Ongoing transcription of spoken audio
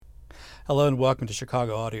Hello and welcome to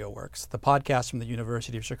Chicago Audio Works, the podcast from the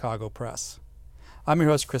University of Chicago Press. I'm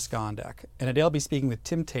your host, Chris Gondek, and today I'll be speaking with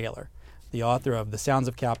Tim Taylor, the author of The Sounds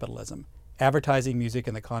of Capitalism, Advertising, Music,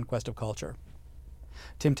 and the Conquest of Culture.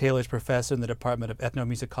 Tim Taylor is professor in the Department of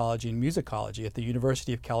Ethnomusicology and Musicology at the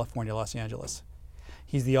University of California, Los Angeles.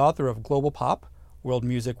 He's the author of Global Pop, World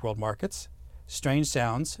Music, World Markets, Strange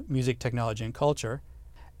Sounds, Music, Technology, and Culture,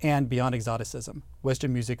 and Beyond Exoticism,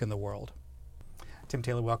 Western Music in the World. Tim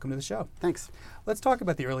Taylor, welcome to the show. Thanks. Let's talk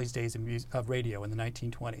about the early days of radio in the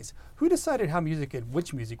 1920s. Who decided how music and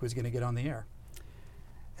which music was going to get on the air?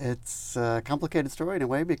 It's a complicated story in a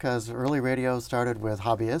way because early radio started with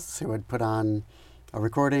hobbyists who would put on a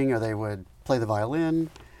recording or they would play the violin.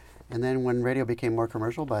 And then when radio became more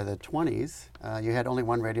commercial by the 20s, you had only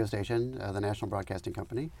one radio station, the National Broadcasting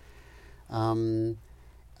Company. And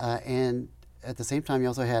at the same time, you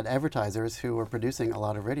also had advertisers who were producing a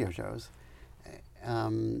lot of radio shows.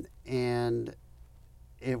 And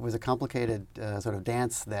it was a complicated sort of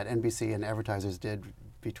dance that NBC and advertisers did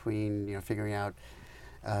between, figuring out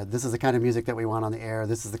this is the kind of music that we want on the air,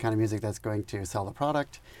 this is the kind of music that's going to sell the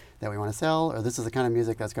product that we want to sell, or this is the kind of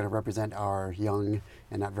music that's going to represent our young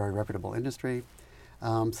and not very reputable industry.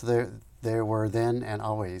 So there were then and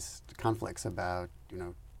always conflicts about,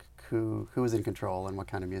 who is in control and what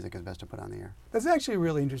kind of music is best to put on the air. That's actually a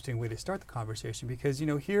really interesting way to start the conversation because,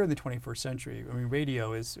 here in the 21st century,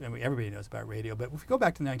 radio is, everybody knows about radio, but if we go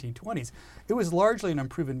back to the 1920s, it was largely an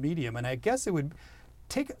unproven medium, and I guess it would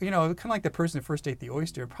take, kind of like the person who first ate the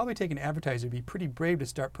oyster, probably take an advertiser to be pretty brave to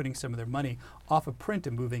start putting some of their money off of print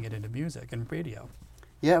and moving it into music and radio.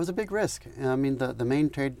 Yeah, it was a big risk. The main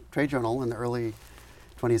trade journal in the early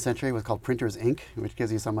 20th century was called Printers, Inc., which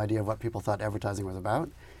gives you some idea of what people thought advertising was about.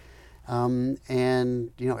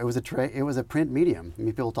 It was a print medium.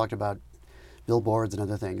 People talked about billboards and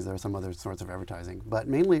other things. There are some other sorts of advertising, but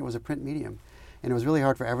mainly it was a print medium. And it was really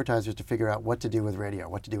hard for advertisers to figure out what to do with radio,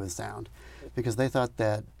 what to do with sound, because they thought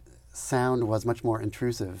that sound was much more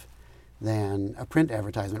intrusive than a print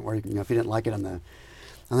advertisement where, if you didn't like it on the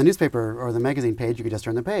newspaper or the magazine page, you could just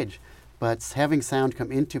turn the page. But having sound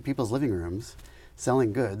come into people's living rooms,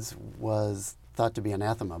 selling goods, was thought to be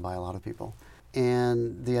anathema by a lot of people.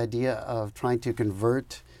 And the idea of trying to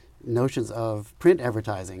convert notions of print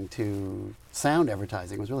advertising to sound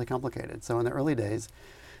advertising was really complicated. So in the early days,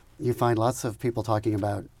 you find lots of people talking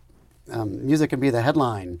about music can be the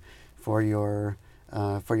headline for your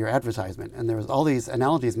advertisement. And there was all these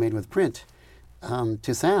analogies made with print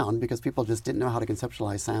to sound because people just didn't know how to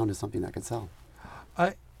conceptualize sound as something that could sell.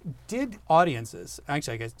 Did audiences,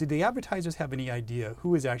 actually I guess, did the advertisers have any idea who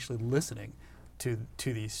was actually listening to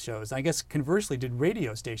these shows? I guess conversely, did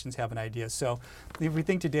radio stations have an idea? So if we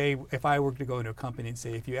think today, if I were to go into a company and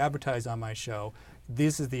say, if you advertise on my show,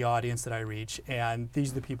 this is the audience that I reach, and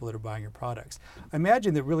these are the people that are buying your products. I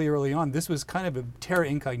imagine that really early on, this was kind of a terra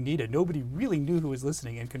incognita. Nobody really knew who was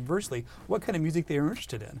listening, and conversely, what kind of music they were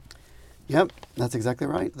interested in. Yep, that's exactly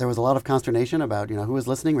right. There was a lot of consternation about, who was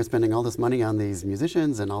listening. We're spending all this money on these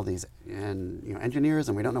musicians and all these engineers,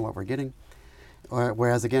 and we don't know what we're getting.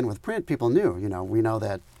 Whereas again with print, people knew. We know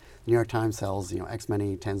that New York Times sells X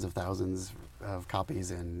many tens of thousands of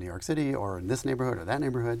copies in New York City or in this neighborhood or that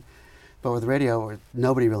neighborhood, but with radio,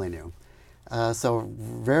 nobody really knew. So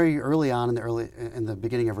very early on in the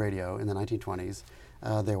beginning of radio in the 1920s,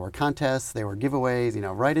 there were contests, there were giveaways.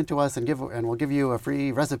 Write into us and we'll give you a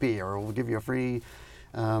free recipe or we'll give you a free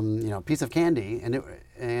piece of candy,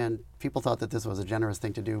 and people thought that this was a generous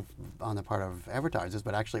thing to do on the part of advertisers,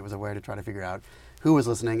 but actually it was a way to try to figure out who was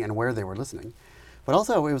listening and where they were listening. But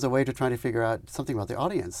also it was a way to try to figure out something about the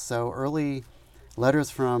audience. So early letters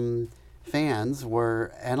from fans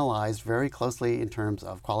were analyzed very closely in terms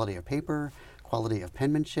of quality of paper, quality of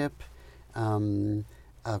penmanship,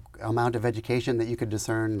 amount of education that you could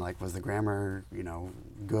discern, like was the grammar,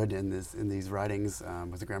 good in these writings,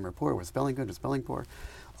 was the grammar poor, was spelling good, was spelling poor,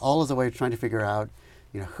 all as a way of trying to figure out,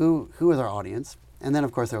 who is our audience. And then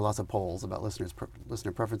of course there are lots of polls about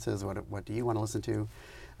listener preferences, what do you want to listen to,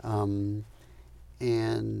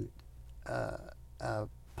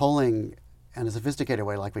 polling in a sophisticated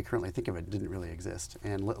way like we currently think of it didn't really exist,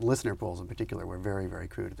 and listener polls in particular were very, very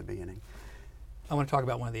crude at the beginning. I want to talk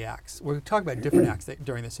about one of the acts. We're talking about different acts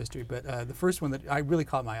during this history, but the first one that I really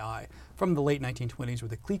caught my eye from the late 1920s were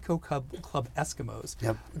the Clico Club Eskimos.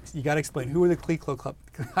 Yep. You got to explain, who were the Clico Club?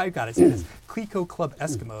 I got to say this, Clico Club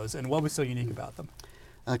Eskimos, and what was so unique about them?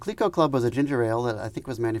 Clico Club was a ginger ale that I think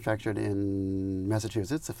was manufactured in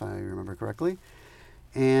Massachusetts, if I remember correctly.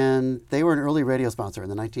 And they were an early radio sponsor I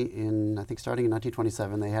think starting in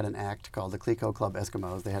 1927. They had an act called the Clico Club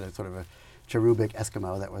Eskimos. They had a sort of a cherubic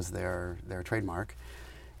Eskimo that was their trademark.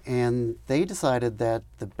 And they decided that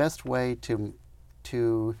the best way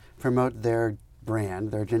to promote their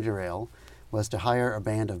brand, their ginger ale, was to hire a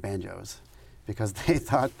band of banjos, because they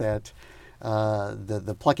thought that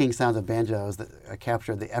the plucking sounds of banjos that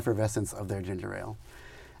captured the effervescence of their ginger ale.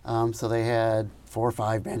 So they had 4 or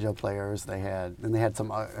 5 banjo players. They had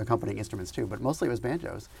some accompanying instruments too, but mostly it was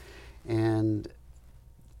banjos. And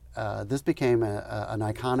this became an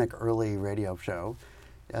iconic early radio show.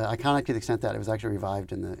 Iconic to the extent that it was actually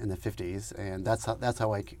revived in the 50s, and that's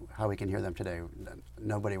how we can hear them today.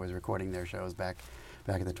 Nobody was recording their shows back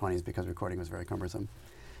in the 20s because recording was very cumbersome.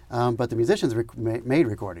 But the musicians made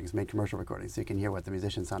commercial recordings, so you can hear what the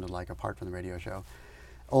musicians sounded like apart from the radio show.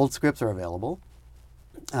 Old scripts are available,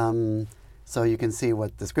 so you can see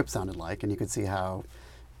what the script sounded like, and you can see how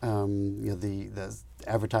the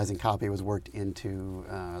advertising copy was worked into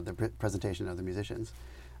the presentation of the musicians.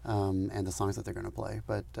 And the songs that they're going to play.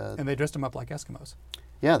 And they dressed them up like Eskimos.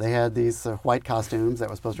 Yeah, they had these white costumes that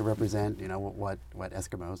were supposed to represent, what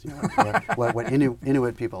Eskimos, what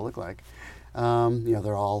Inuit people look like.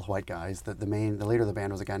 They're all white guys. The leader of the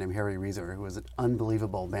band was a guy named Harry Reeser, who was an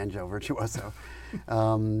unbelievable banjo virtuoso.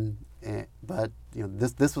 But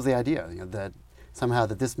this was the idea, that somehow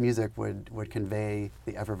that this music would convey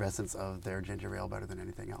the effervescence of their ginger ale better than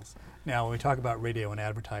anything else. Now, when we talk about radio and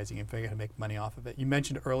advertising and figuring out how to make money off of it, you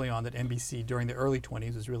mentioned early on that NBC during the early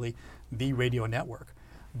 20s was really the radio network.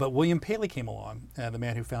 But William Paley came along, the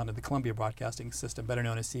man who founded the Columbia Broadcasting System, better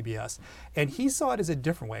known as CBS, and he saw it as a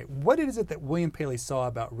different way. What is it that William Paley saw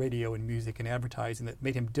about radio and music and advertising that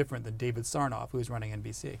made him different than David Sarnoff, who was running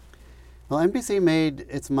NBC? Well, NBC made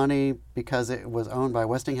its money because it was owned by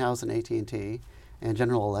Westinghouse and AT&T and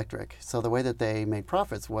General Electric. So the way that they made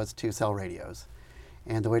profits was to sell radios.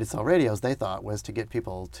 And the way to sell radios, they thought, was to get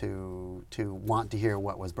people to want to hear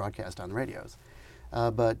what was broadcast on the radios.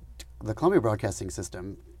 But the Columbia Broadcasting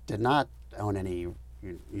System did not own any,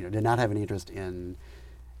 did not have any interest in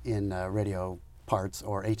radio parts,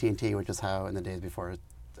 or AT&T, which is how in the days before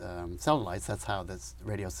satellites, that's how this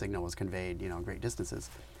radio signal was conveyed, great distances.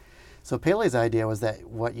 So Paley's idea was that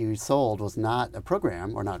what you sold was not a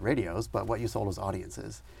program or not radios, but what you sold was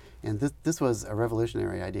audiences. And this was a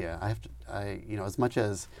revolutionary idea. As much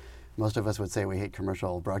as most of us would say we hate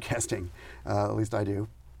commercial broadcasting, at least I do,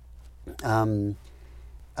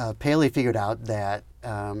 Paley figured out that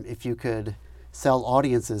if you could sell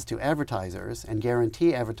audiences to advertisers and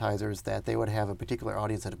guarantee advertisers that they would have a particular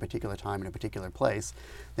audience at a particular time in a particular place,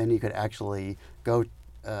 then you could actually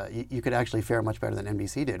you could actually fare much better than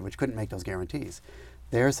NBC did, which couldn't make those guarantees.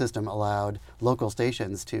 Their system allowed local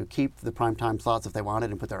stations to keep the primetime slots if they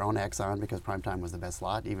wanted and put their own acts on, because primetime was the best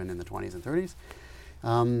slot, even in the 20s and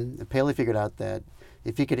 30s. Paley figured out that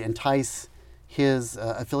if he could entice his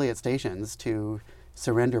affiliate stations to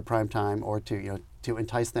surrender primetime, or to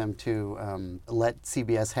entice them to let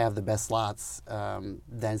CBS have the best slots,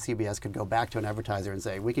 then CBS could go back to an advertiser and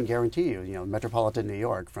say, we can guarantee you, Metropolitan New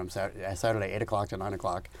York from Saturday 8 o'clock to 9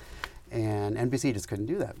 o'clock. And NBC just couldn't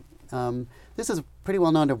do that. This is pretty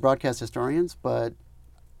well known to broadcast historians, but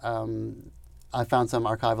I found some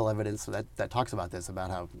archival evidence that talks about this, about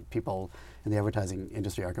how people in the advertising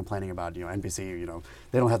industry are complaining about, NBC,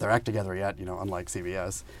 they don't have their act together yet, unlike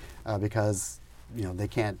CBS, because they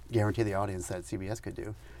can't guarantee the audience that CBS could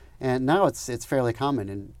do. And now it's fairly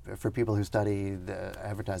common for people who study the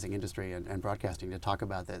advertising industry and broadcasting to talk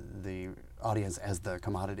about the audience as the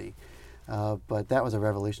commodity. But that was a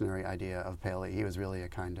revolutionary idea of Paley. He was really a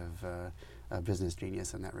kind of a business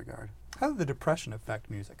genius in that regard. How did the Depression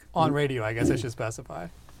affect music? On radio, I guess I should specify.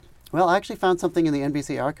 Well, I actually found something in the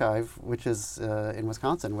NBC archive, which is in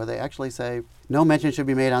Wisconsin, where they actually say no mention should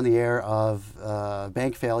be made on the air of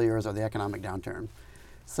bank failures or the economic downturn.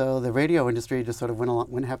 So the radio industry just sort of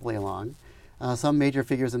went happily along. Some major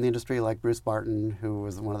figures in the industry, like Bruce Barton, who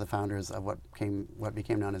was one of the founders of what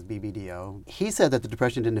became known as BBDO, he said that the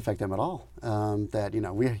Depression didn't affect them at all.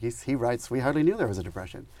 He writes, we hardly knew there was a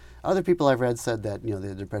Depression. Other people I've read said that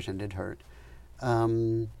the Depression did hurt.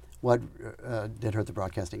 What did hurt the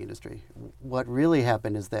broadcasting industry? What really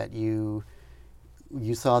happened is that you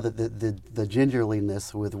saw that the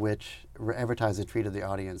gingerliness with which advertisers treated the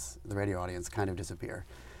audience, the radio audience, kind of disappear.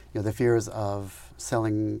 The fears of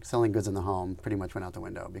selling goods in the home pretty much went out the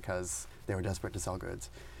window because they were desperate to sell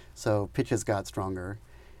goods. So pitches got stronger.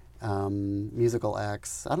 Musical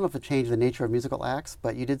acts, I don't know if it changed the nature of musical acts,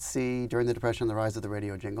 but you did see during the Depression the rise of the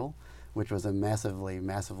radio jingle, which was a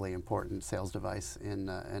massively important sales device in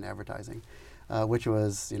advertising, which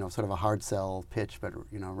was sort of a hard sell pitch, but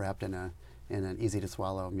wrapped in an easy to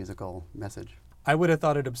swallow musical message. I would have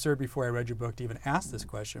thought it absurd before I read your book to even ask this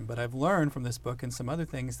question, but I've learned from this book and some other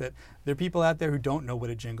things that there are people out there who don't know what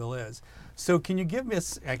a jingle is. So can you give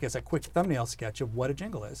us, I guess, a quick thumbnail sketch of what a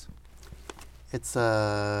jingle is? It's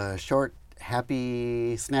a short,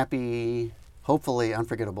 happy, snappy, hopefully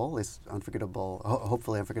unforgettable, at least unforgettable,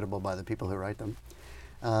 hopefully unforgettable by the people who write them,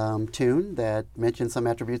 tune that mentions some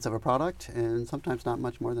attributes of a product and sometimes not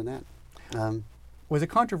much more than that. Was it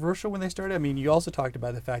controversial when they started? I mean, you also talked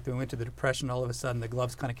about the fact that we went to the Depression, all of a sudden the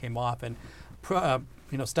gloves kind of came off and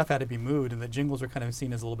stuff had to be moved and the jingles were kind of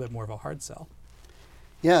seen as a little bit more of a hard sell.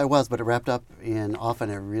 Yeah, it was, but it wrapped up in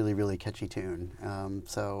often a really, really catchy tune.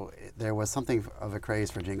 There was something of a craze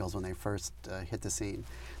for jingles when they first hit the scene.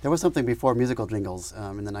 There was something before musical jingles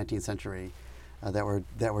in the 19th century that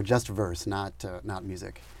were just verse, not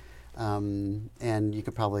music. And you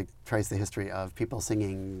could probably trace the history of people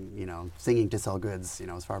singing to sell goods,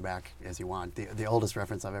 as far back as you want. The oldest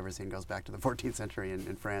reference I've ever seen goes back to the 14th century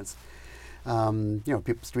in France.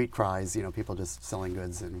 Street cries, people just selling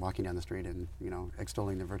goods and walking down the street and,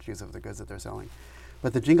 extolling the virtues of the goods that they're selling.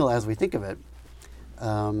 But the jingle, as we think of it,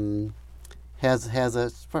 has a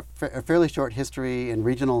fairly short history in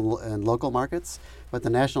regional and local markets, but the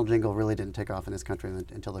national jingle really didn't take off in this country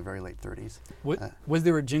until the very late 30s. Was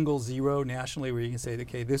there a jingle zero nationally where you can say,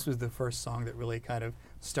 okay, this was the first song that really kind of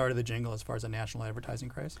started the jingle as far as a national advertising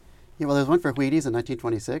craze? Yeah, well, there's one for Wheaties in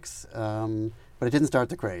 1926, but it didn't start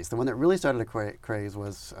the craze. The one that really started the craze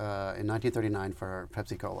was in 1939 for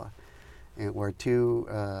Pepsi Cola, where two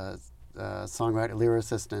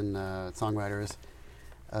lyricists and songwriters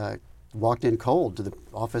walked in cold to the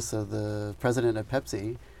office of the president of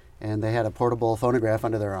Pepsi, and they had a portable phonograph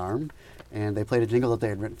under their arm, and they played a jingle that they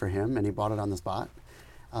had written for him, and he bought it on the spot.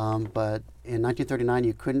 But in 1939,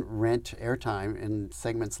 you couldn't rent airtime in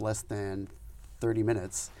segments less than 30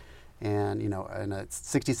 minutes. And, in a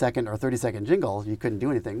 60-second or 30-second jingle, you couldn't do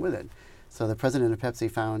anything with it. So the president of Pepsi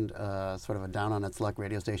found sort of a down-on-its-luck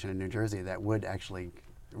radio station in New Jersey that would actually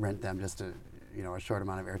rent them just a short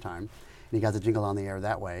amount of airtime. And he got the jingle on the air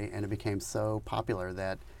that way, and it became so popular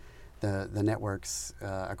that the networks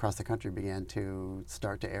across the country began to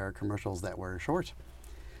start to air commercials that were short.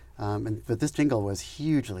 But this jingle was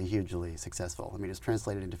hugely, hugely successful. I mean, it's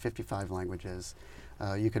translated into 55 languages.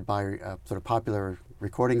 You could buy sort of popular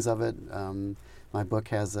recordings of it. My book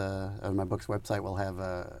has my book's website will have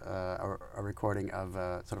a recording of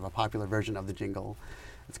sort of a popular version of the jingle.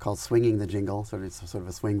 It's called "Swinging the Jingle." It's sort of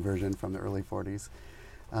a swing version from the early 40s.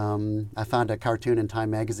 I found a cartoon in Time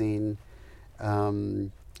magazine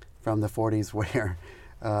from the 40s where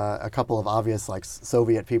a couple of obvious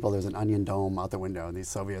Soviet people, there's an onion dome out the window, and these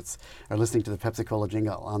Soviets are listening to the Pepsi Cola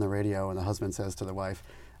jingle on the radio, and the husband says to the wife,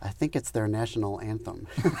 "I think it's their national anthem,"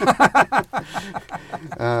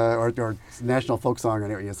 or national folk song,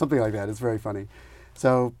 or something like that. It's very funny.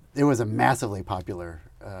 So it was a massively popular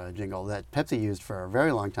jingle that Pepsi used for a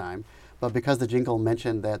very long time. But because the jingle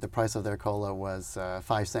mentioned that the price of their cola was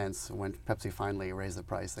 5 cents, when Pepsi finally raised the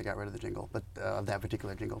price, they got rid of the jingle, of that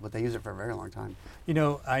particular jingle. But they used it for a very long time.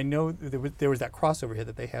 I know there was that crossover hit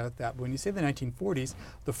that they had with that. But when you say the 1940s,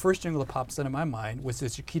 the first jingle that pops into my mind was the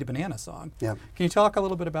Chiquita Banana song. Yeah. Can you talk a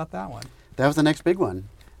little bit about that one? That was the next big one.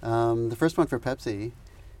 The first one for Pepsi,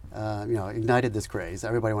 ignited this craze.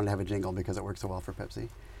 Everybody wanted to have a jingle because it worked so well for Pepsi.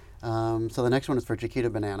 So the next one is for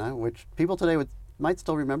Chiquita Banana, which people today might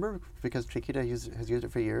still remember because Chiquita has used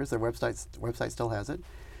it for years. Their website still has it.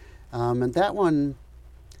 And that one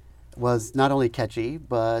was not only catchy,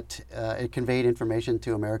 but it conveyed information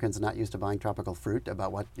to Americans not used to buying tropical fruit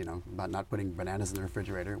about about not putting bananas in the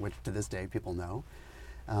refrigerator, which to this day people know.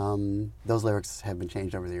 Those lyrics have been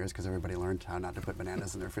changed over the years because everybody learned how not to put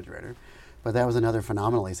bananas in the refrigerator. But that was another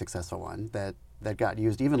phenomenally successful one that got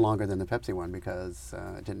used even longer than the Pepsi one because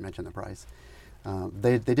it didn't mention the price.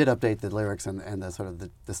 They did update the lyrics and the sort of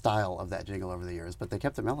the style of that jingle over the years, but they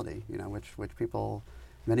kept the melody, which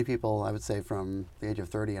many people, I would say from the age of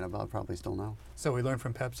 30 and above, probably still know. So we learned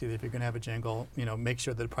from Pepsi that if you're going to have a jingle, make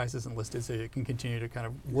sure that the price isn't listed so you can continue to kind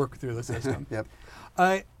of work through the system. Yep.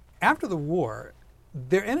 After the war,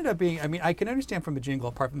 there ended up being, I can understand from a jingle,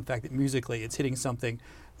 apart from the fact that musically it's hitting something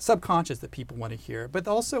subconscious that people want to hear, but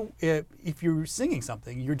also if you're singing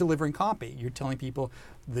something, you're delivering copy. You're telling people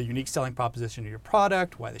the unique selling proposition of your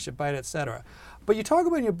product, why they should buy it, etc. But you talk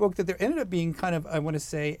about in your book that there ended up being kind of, I want to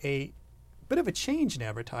say, a bit of a change in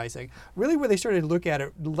advertising, really where they started to look at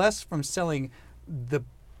it less from selling I don't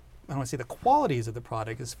want to say the qualities of the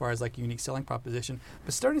product as far as like unique selling proposition,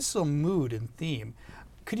 but starting to sell mood and theme.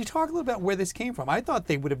 Could you talk a little about where this came from? I thought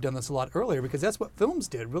they would have done this a lot earlier because that's what films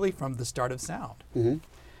did really from the start of sound. Mm-hmm.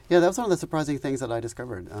 Yeah, that was one of the surprising things that I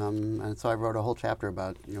discovered. And so I wrote a whole chapter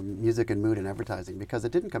about music and mood in advertising because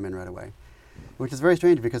it didn't come in right away, which is very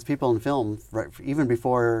strange because people in film, right, even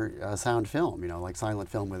before sound film, like silent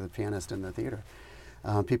film with a pianist in the theater,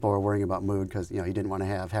 people were worrying about mood because you didn't want to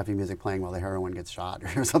have happy music playing while the heroine gets shot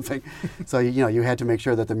or something. So you had to make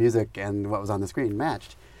sure that the music and what was on the screen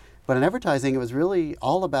matched. But in advertising, it was really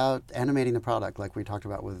all about animating the product, like we talked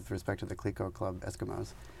about with respect to the Clico Club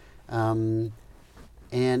Eskimos.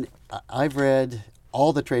 And I've read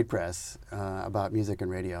all the trade press about music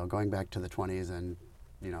and radio, going back to the 20s and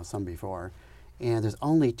some before. And there's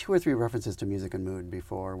only 2 or 3 references to music and mood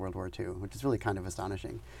before World War II, which is really kind of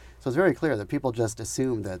astonishing. So it's very clear that people just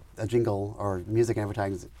assumed that a jingle or music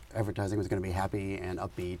advertising was going to be happy and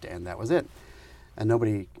upbeat, and that was it. And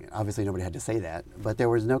obviously nobody had to say that, but there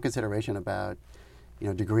was no consideration about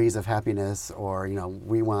degrees of happiness, or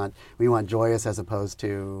we want joyous as opposed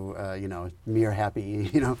to mere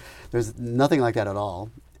happy. There's nothing like that at all.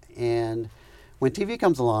 And when TV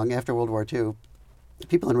comes along after World War II,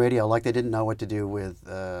 people in radio, like they didn't know what to do with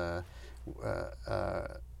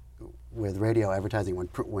radio advertising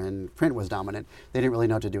when print was dominant. They didn't really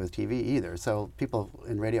know what to do with TV either. So people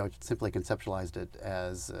in radio simply conceptualized it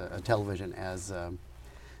as television, as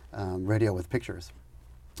radio with pictures.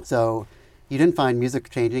 So you didn't find music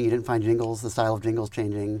changing, you didn't find the style of jingles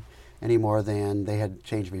changing any more than they had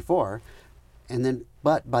changed before.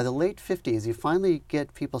 But by the late 50s, you finally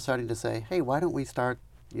get people starting to say, hey, why don't we start,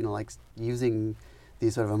 using the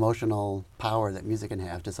sort of emotional power that music can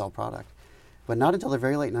have to sell product. But not until the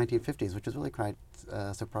very late 1950s, which is really quite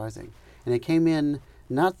surprising. And it came in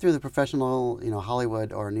not through the professional,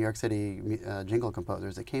 Hollywood or New York City jingle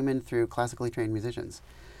composers. It came in through classically trained musicians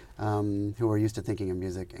who were used to thinking of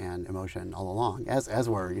music and emotion all along, as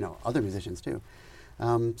were other musicians too.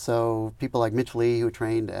 So people like Mitch Lee, who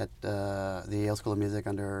trained at the Yale School of Music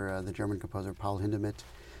under the German composer Paul Hindemith,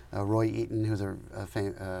 Roy Eaton, who was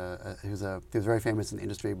very famous in the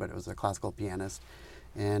industry, but was a classical pianist,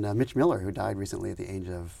 and Mitch Miller, who died recently at the age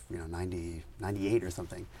of 98 or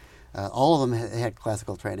something. All of them had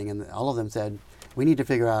classical training, and all of them said, we need to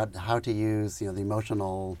figure out how to use the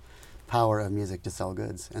emotional power of music to sell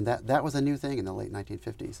goods. And that was a new thing in the late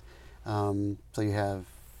 1950s. So you have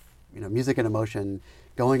music and emotion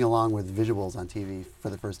going along with visuals on TV for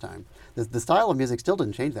the first time. The style of music still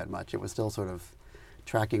didn't change that much. It was still sort of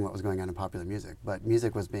tracking what was going on in popular music, but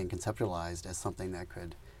music was being conceptualized as something that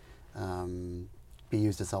could be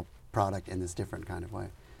used to sell product in this different kind of way.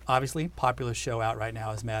 Obviously, popular show out right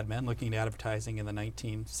now is Mad Men, looking at advertising in the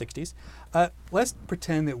 1960s. Let's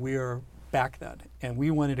pretend that we are back then, and we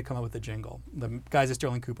wanted to come up with a jingle. The guys at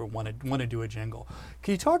Sterling Cooper wanted to do a jingle.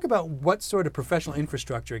 Can you talk about what sort of professional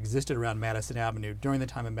infrastructure existed around Madison Avenue during the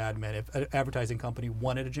time of Mad Men if an advertising company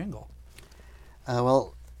wanted a jingle?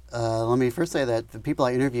 Let me first say that the people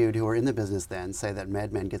I interviewed who were in the business then say that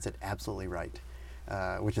Mad Men gets it absolutely right,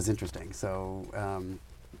 which is interesting. So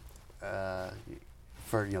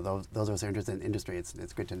for those of us who are interested in the industry,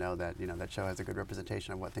 it's good to know that that show has a good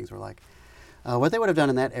representation of what things were like. What they would have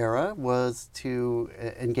done in that era was to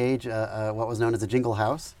engage what was known as a jingle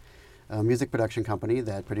house, a music production company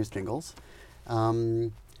that produced jingles.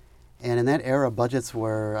 And in that era, budgets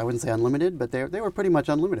were, I wouldn't say unlimited, but they were pretty much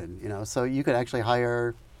unlimited. So you could actually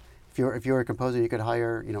hire, if you were a composer, you could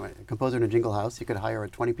hire, a composer in a jingle house. You could hire a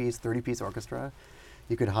 20-piece, 30-piece orchestra.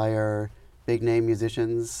 You could hire big-name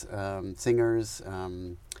musicians, singers,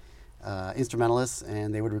 instrumentalists,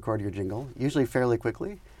 and they would record your jingle, usually fairly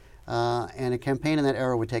quickly. And a campaign in that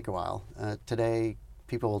era would take a while. Today,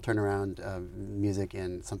 people will turn around music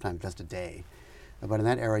in sometimes just a day. But in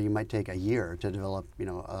that era, you might take a year to develop,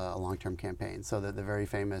 a long-term campaign. So the very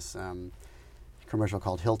famous commercial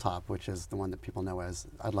called Hilltop, which is the one that people know as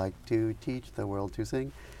 "I'd like to teach the world to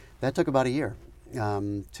sing," that took about a year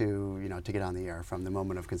to get on the air, from the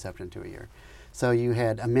moment of conception to a year. So you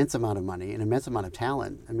had immense amount of money, an immense amount of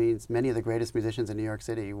talent. I mean, many of the greatest musicians in New York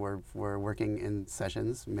City were working in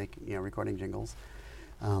sessions, recording jingles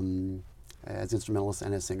as instrumentalists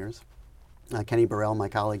and as singers. Kenny Burrell, my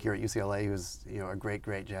colleague here at UCLA, who's a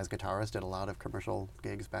great jazz guitarist, did a lot of commercial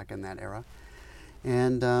gigs back in that era.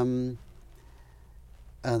 And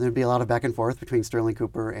there'd be a lot of back and forth between Sterling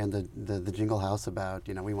Cooper and the jingle house about,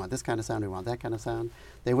 we want this kind of sound, we want that kind of sound.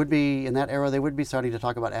 They would be, in that era, they would be starting to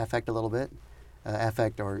talk about affect a little bit.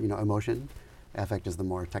 Affect or, emotion. Affect is the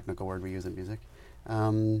more technical word we use in music.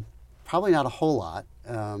 Probably not a whole lot.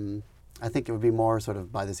 I think it would be more sort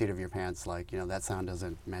of by the seat of your pants, like, that sound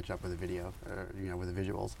doesn't match up with the video, or, with the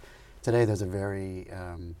visuals. Today there's a very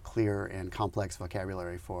clear and complex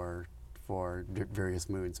vocabulary for for various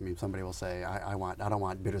moods. I mean, somebody will say, I don't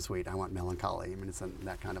want bittersweet, I want melancholy. I mean, it's in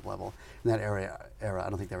that kind of level. In that era, I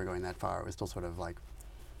don't think they were going that far. It was still sort of like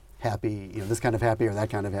happy, this kind of happy or that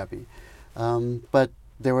kind of happy. But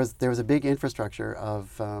there was a big infrastructure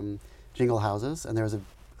of jingle houses, and there was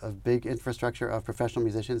a big infrastructure of professional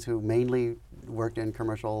musicians who mainly worked in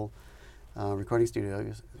commercial recording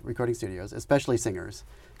studios, especially singers.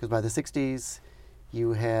 Because by the 60s,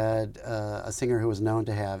 you had a singer who was known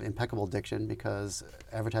to have impeccable diction because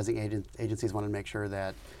advertising agencies wanted to make sure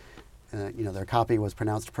that their copy was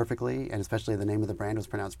pronounced perfectly, and especially the name of the brand was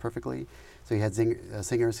pronounced perfectly. So you had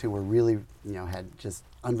singers who were really, had just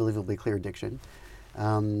unbelievably clear diction,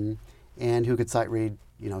 and who could sight read,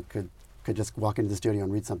 could just walk into the studio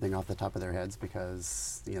and read something off the top of their heads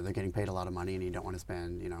because they're getting paid a lot of money and you don't want to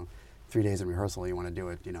spend 3 days in rehearsal. You want to do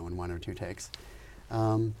it in 1 or 2 takes.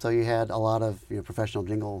 So you had a lot of professional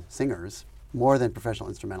jingle singers, more than professional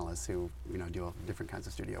instrumentalists who do different kinds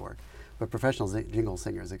of studio work. But professional jingle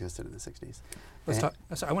singers existed in the 60s. So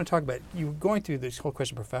I want to talk about, you going through this whole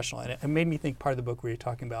question of professional, and it made me think part of the book where you're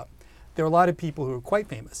talking about, there are a lot of people who are quite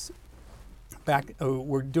famous, who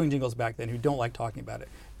were doing jingles back then, who don't like talking about it.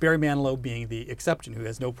 Barry Manilow being the exception, who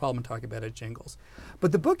has no problem talking about it jingles.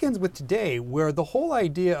 But the book ends with today, where the whole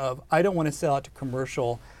idea of, I don't want to sell out to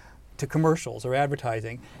commercials or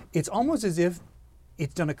advertising, it's almost as if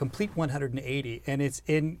it's done a complete 180. And it's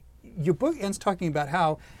in your book ends talking about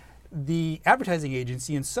how the advertising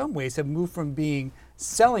agency in some ways have moved from being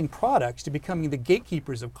selling products to becoming the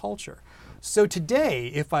gatekeepers of culture. So today,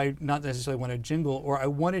 if I not necessarily want a jingle or I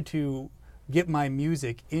wanted to get my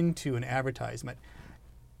music into an advertisement,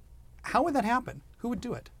 how would that happen? Who would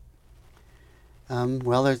do it?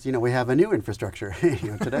 Well, there's we have a new infrastructure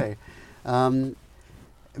today.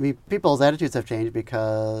 People's attitudes have changed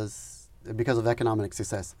because of economic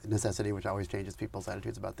necessity, which always changes people's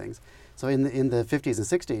attitudes about things. So in the 50s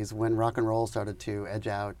and 60s, when rock and roll started to edge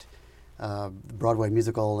out Broadway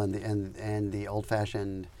musical and the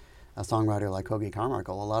old-fashioned songwriter like Hoagie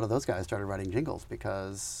Carmichael, a lot of those guys started writing jingles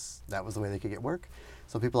because that was the way they could get work.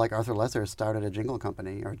 So people like Arthur Lesser started a jingle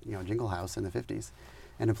company or jingle house in the 50s,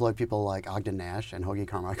 and employed people like Ogden Nash and Hoagie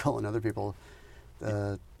Carmichael and other people.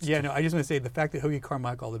 I just want to say the fact that Hoagie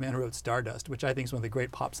Carmichael, the man who wrote Stardust, which I think is one of the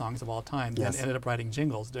great pop songs of all time, yes, and ended up writing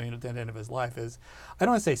jingles during the end of his life, is, I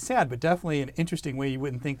don't want to say sad, but definitely an interesting way you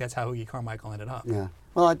wouldn't think that's how Hoagie Carmichael ended up. Yeah.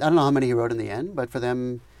 Well, I don't know how many he wrote in the end, but for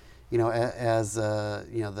them, as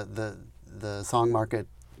the song market,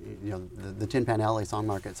 the Tin Pan Alley song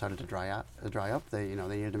market started to dry up. They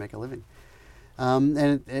needed to make a living,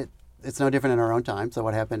 and it's no different in our own time. So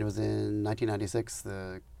what happened was in 1996,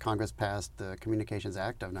 the Congress passed the Communications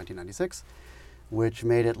Act of 1996, which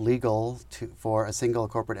made it legal for a single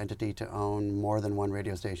corporate entity to own more than one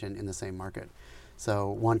radio station in the same market. So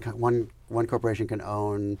one corporation can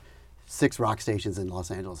own 6 rock stations in Los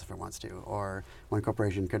Angeles if it wants to, or one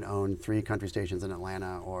corporation can own 3 country stations in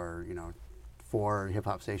Atlanta, or 4 hip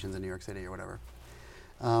hop stations in New York City or whatever.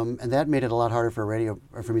 And that made it a lot harder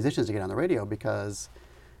for musicians to get on the radio because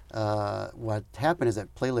what happened is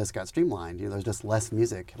that playlists got streamlined. There's just less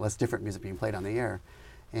different music being played on the air,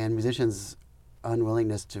 and musicians'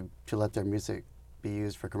 unwillingness to let their music be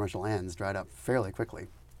used for commercial ends dried up fairly quickly.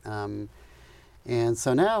 And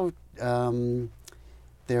so now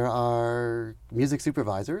there are music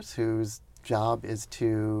supervisors whose job is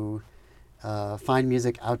to find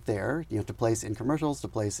music out there, to place in commercials, to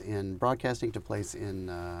place in broadcasting, to place in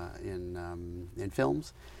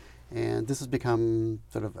films. And this has become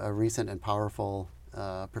sort of a recent and powerful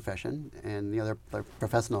profession, and they're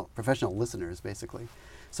professional listeners basically.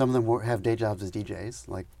 Some of them have day jobs as DJs,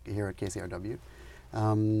 like here at KCRW,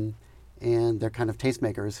 and they're kind of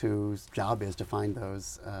tastemakers whose job is to find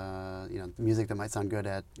those music that might sound good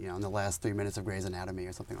at in the last 3 minutes of Grey's Anatomy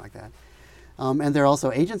or something like that. And there are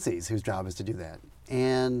also agencies whose job is to do that,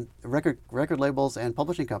 and record labels and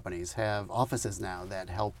publishing companies have offices now that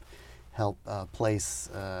help place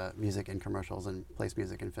music in commercials and place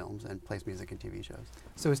music in films and place music in TV shows.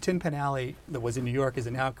 So is Tin Pan Alley, that was in New York, is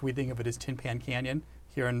it now, can we think of it as Tin Pan Canyon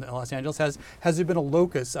here in Los Angeles? Has there been a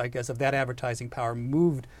locus, I guess, of that advertising power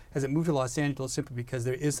has it moved to Los Angeles simply because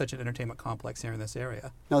there is such an entertainment complex here in this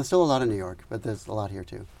area? No, there's still a lot in New York, but there's a lot here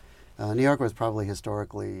too. New York was probably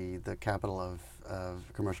historically the capital of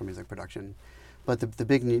commercial music production, but the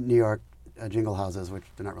big New York jingle houses, which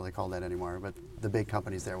they're not really called that anymore, but the big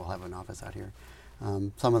companies there will have an office out here.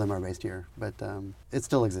 Some of them are based here, but it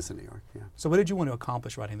still exists in New York. Yeah. So what did you want to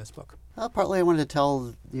accomplish writing this book? Partly I wanted to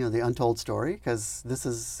tell the untold story, because this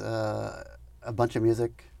is a bunch of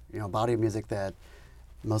music, a body of music that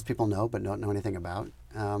most people know but don't know anything about.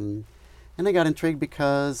 And I got intrigued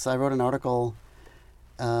because I wrote an article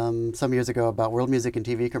some years ago about world music and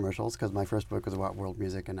TV commercials, because my first book was about world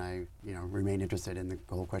music, and I remained interested in the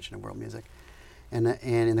whole question of world music. And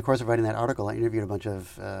in the course of writing that article, I interviewed a bunch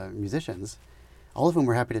of musicians, all of whom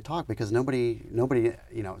were happy to talk, because nobody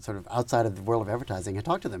sort of outside of the world of advertising had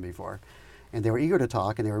talked to them before. And they were eager to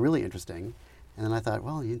talk, and they were really interesting. And then I thought,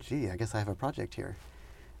 well, gee, I guess I have a project here.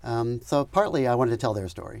 So partly I wanted to tell their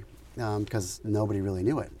story, because nobody really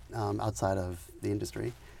knew it outside of the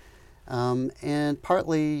industry. And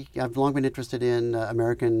partly I've long been interested in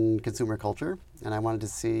American consumer culture, and I wanted to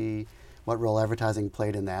see what role advertising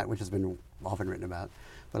played in that, which has been often written about,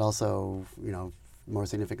 but also, more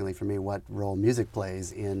significantly for me, what role music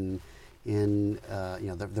plays in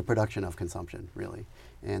the production of consumption, really,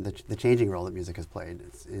 and the changing role that music has played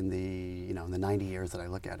in the 90 years that I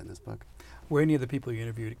look at in this book. Were any of the people you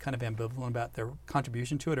interviewed kind of ambivalent about their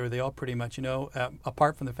contribution to it, or are they all pretty much,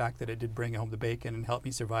 apart from the fact that it did bring home the bacon and help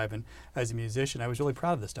me survive, and as a musician, I was really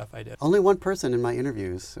proud of the stuff I did? Only one person in my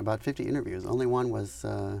interviews, about 50 interviews, only one was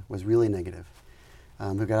really negative,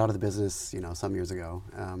 who got out of the business, some years ago.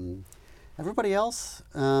 Everybody else,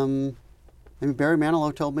 Barry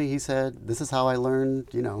Manilow told me, he said, this is how I learned,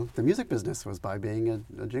 the music business, was by being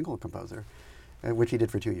a jingle composer, which he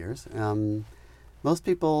did for 2 years. Most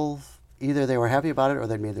people, either they were happy about it or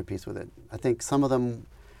they'd made their peace with it. I think some of them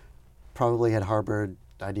probably had harbored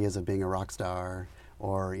ideas of being a rock star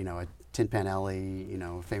or, a Tin Pan Alley,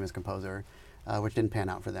 famous composer, which didn't pan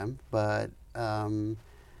out for them. But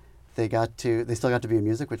they still got to be in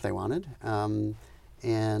music, which they wanted. And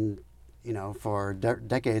for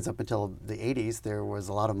decades up until the 80s, there was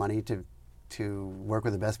a lot of money to work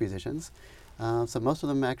with the best musicians. So most of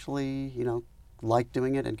them actually, liked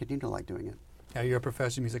doing it and continue to like doing it. Now, you're a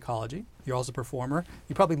professor of musicology. You're also a performer.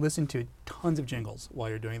 You probably listen to tons of jingles while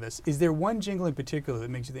you're doing this. Is there one jingle in particular that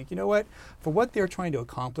makes you think, for what they're trying to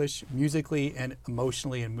accomplish musically and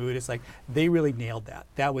emotionally and mood, it's like they really nailed that.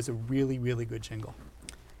 That was a really, really good jingle.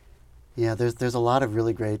 Yeah, there's a lot of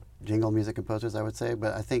really great jingle music composers, I would say,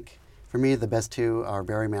 but I think for me the best two are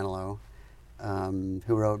Barry Manilow,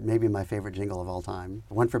 who wrote maybe my favorite jingle of all time,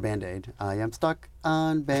 one for Band-Aid. I am stuck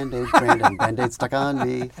on Band-Aid, Brandon, Band-Aid stuck on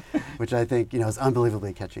me, which I think is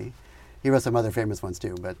unbelievably catchy. He wrote some other famous ones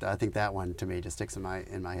too, but I think that one to me just sticks in my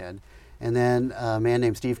head. And then a man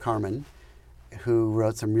named Steve Carman, who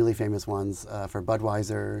wrote some really famous ones for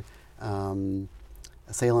Budweiser,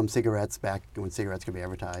 Salem cigarettes, back when cigarettes could be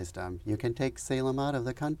advertised. You can take Salem out of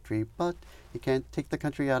the country, but you can't take the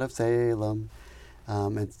country out of Salem.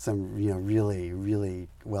 And some really, really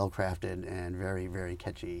well-crafted and very, very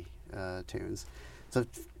catchy tunes. So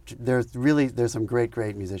there's some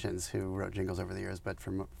great musicians who wrote jingles over the years, but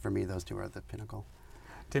for me, those two are the pinnacle.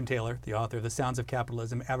 Tim Taylor, the author of The Sounds of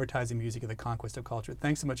Capitalism, Advertising Music and the Conquest of Culture.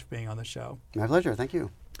 Thanks so much for being on the show. My pleasure. Thank you.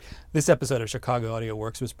 This episode of Chicago Audio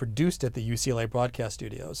Works was produced at the UCLA Broadcast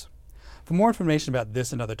Studios. For more information about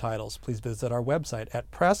this and other titles, please visit our website at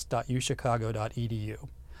press.uchicago.edu.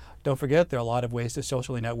 Don't forget, there are a lot of ways to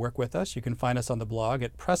socially network with us. You can find us on the blog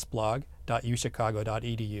at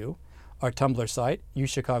pressblog.uchicago.edu, our Tumblr site,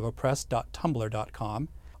 uchicagopress.tumblr.com,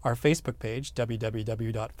 our Facebook page,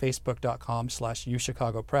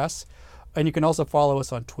 www.facebook.com/uchicagopress, and you can also follow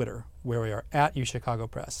us on Twitter, where we are at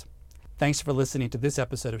uchicagopress. Thanks for listening to this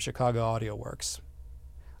episode of Chicago Audio Works.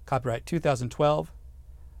 Copyright 2012,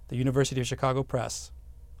 the University of Chicago Press,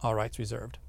 all rights reserved.